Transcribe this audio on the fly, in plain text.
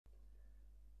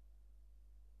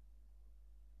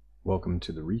Welcome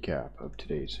to the recap of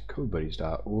today's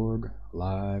CodeBuddies.org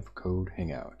live code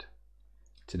hangout.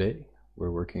 Today we're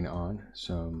working on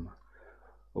some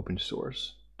open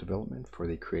source development for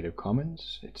the Creative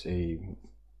Commons. It's a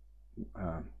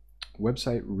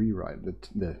website rewrite,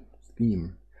 the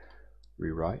theme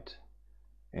rewrite,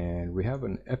 and we have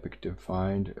an epic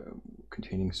defined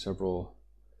containing several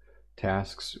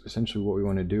tasks. Essentially what we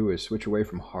want to do is switch away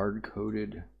from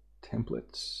hard-coded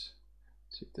templates.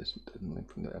 See if this doesn't link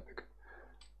from the epic.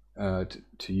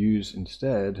 To use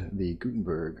instead the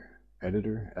Gutenberg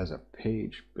editor as a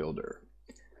page builder.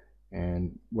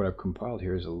 And what I've compiled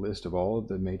here is a list of all of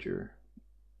the major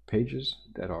pages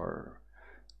that are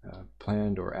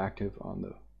planned or active on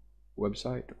the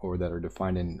website or that are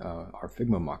defined in our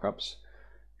Figma mockups.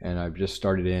 And I've just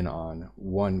started in on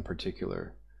one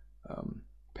particular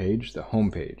page, the home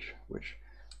page, which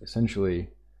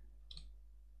essentially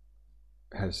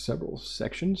has several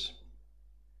sections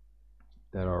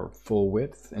that are full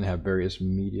width and have various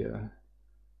media,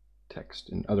 text,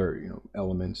 and other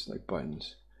elements like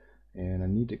buttons. And I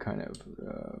need to kind of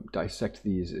dissect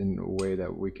these in a way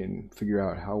that we can figure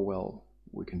out how well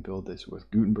we can build this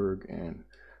with Gutenberg and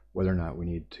whether or not we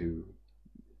need to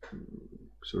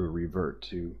sort of revert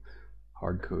to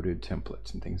hard-coded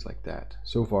templates and things like that.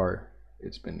 So far,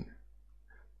 it's been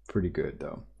pretty good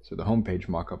though. So the homepage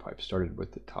mockup, I've started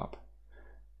with the top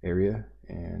area,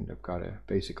 and I've got a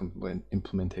basic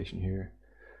implementation here.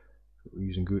 We're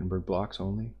using Gutenberg blocks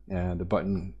only. The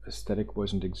button aesthetic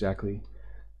wasn't exactly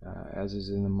as is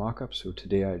in the mockup, so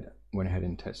today I went ahead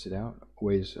and tested out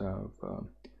ways of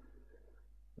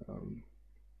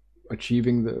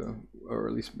achieving or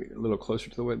at least a little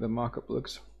closer to the way the mockup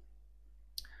looks.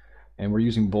 And we're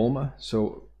using Bulma,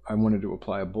 so I wanted to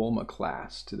apply a Bulma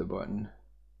class to the button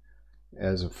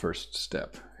as a first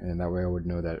step, and that way I would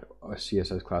know that a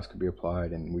CSS class could be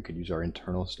applied and we could use our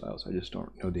internal styles. I just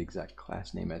don't know the exact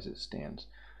class name as it stands.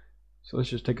 So let's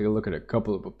just take a look at a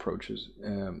couple of approaches.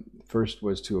 First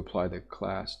was to apply the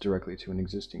class directly to an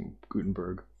existing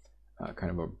Gutenberg kind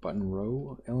of a button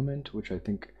row element, which I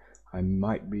think I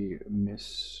might be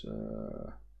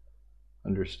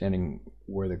understanding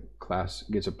where the class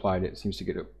gets applied. It seems to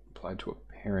get applied to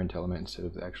a parent element instead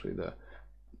of actually the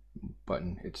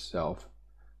button itself,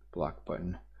 block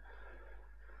button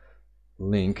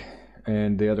link.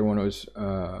 And the other one was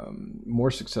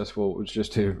more successful, was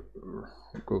just to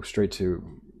go straight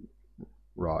to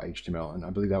raw HTML, and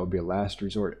I believe that would be a last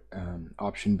resort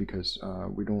option because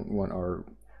we don't want our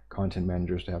content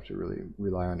managers to have to really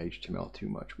rely on HTML too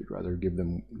much. We'd rather give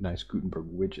them nice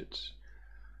Gutenberg widgets.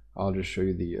 I'll just show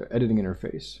you the editing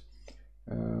interface.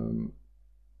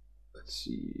 Let's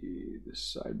see,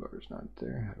 this sidebar is not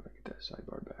there. How do I get that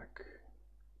sidebar back?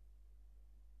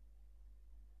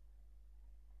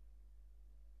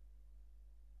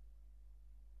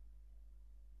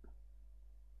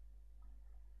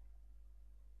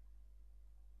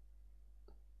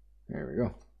 There we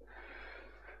go.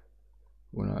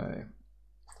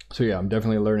 So yeah, I'm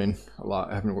definitely learning a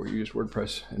lot. I haven't used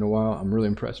WordPress in a while. I'm really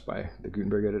impressed by the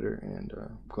Gutenberg editor and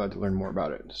glad to learn more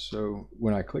about it. So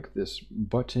when I click this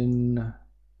button,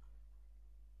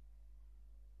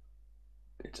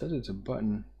 it says it's a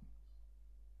button.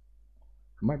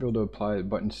 I might be able to apply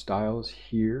button styles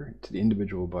here to the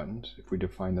individual buttons. If we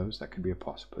define those, that could be a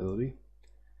possibility.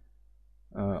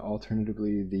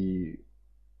 Alternatively,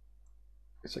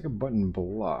 it's like a button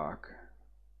block,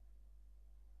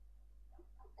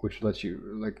 which lets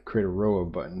you create a row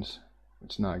of buttons.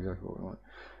 It's not exactly what we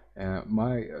want.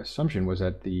 My assumption was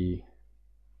that the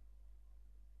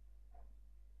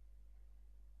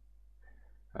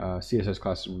CSS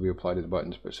classes would be applied to the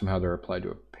buttons, but somehow they're applied to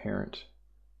a parent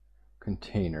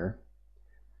container.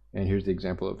 And here's the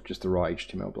example of just the raw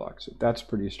HTML block. So that's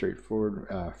pretty straightforward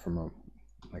from a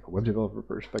web developer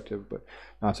perspective, but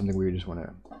not something we just want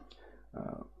to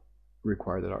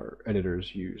require that our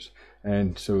editors use.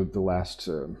 And so the last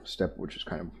step, which is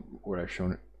kind of what I've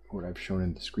shown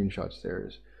in the screenshots there,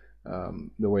 is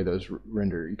the way those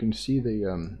render. You can see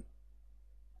the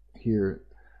here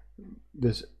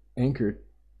this anchor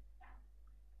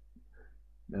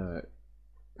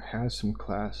has some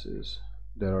classes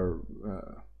that are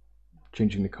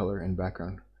changing the color and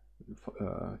background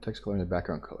text color and the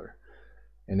background color,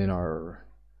 and then our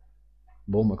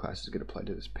Bulma classes get applied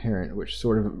to this parent, which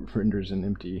sort of renders an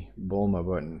empty Bulma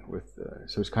button with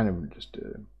so it's kind of just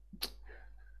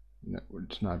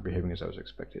it's not behaving as I was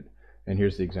expected. And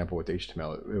here's the example with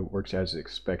HTML. It works as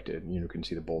expected. You can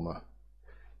see the Bulma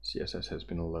CSS has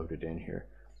been loaded in here.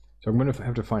 So I'm going to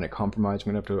have to find a compromise.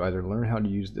 I'm going to have to either learn how to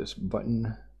use this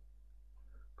button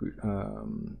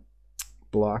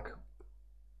block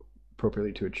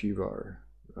appropriately to achieve our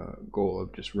goal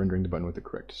of just rendering the button with the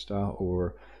correct style,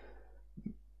 or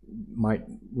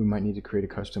we might need to create a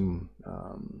custom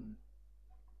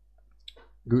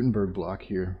Gutenberg block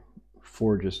here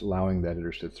for just allowing the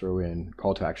editors to throw in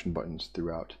call to action buttons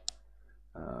throughout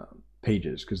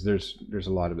pages, because there's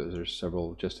a lot of it. There's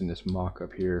several just in this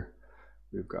mock-up here.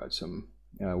 We've got some,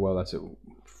 well, that's a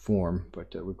form,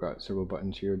 but we've got several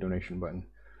buttons here, donation button.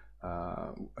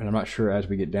 And I'm not sure as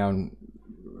we get down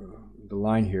the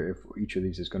line here if each of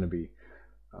these is going to be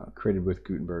created with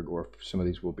Gutenberg, or if some of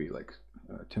these will be like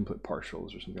template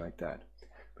partials or something like that.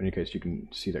 But in any case, you can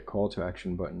see that call to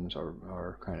action buttons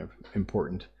are kind of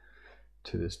important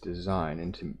to this design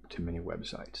and to many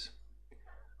websites.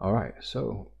 All right,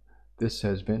 so this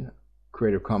has been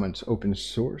Creative Commons open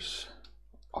source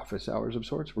office hours of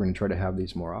sorts. We're going to try to have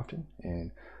these more often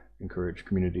and encourage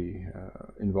community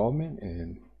involvement,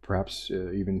 and perhaps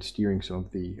even steering some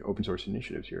of the open source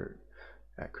initiatives here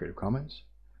at Creative Commons.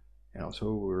 And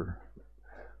also we're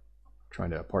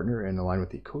trying to partner and align with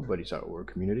the CodeBuddies.org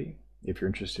community. If you're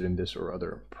interested in this or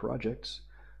other projects,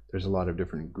 there's a lot of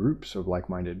different groups of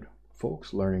like-minded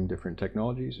folks learning different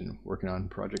technologies and working on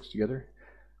projects together,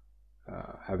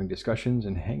 having discussions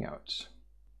and hangouts.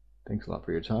 Thanks a lot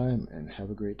for your time, and have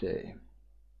a great day.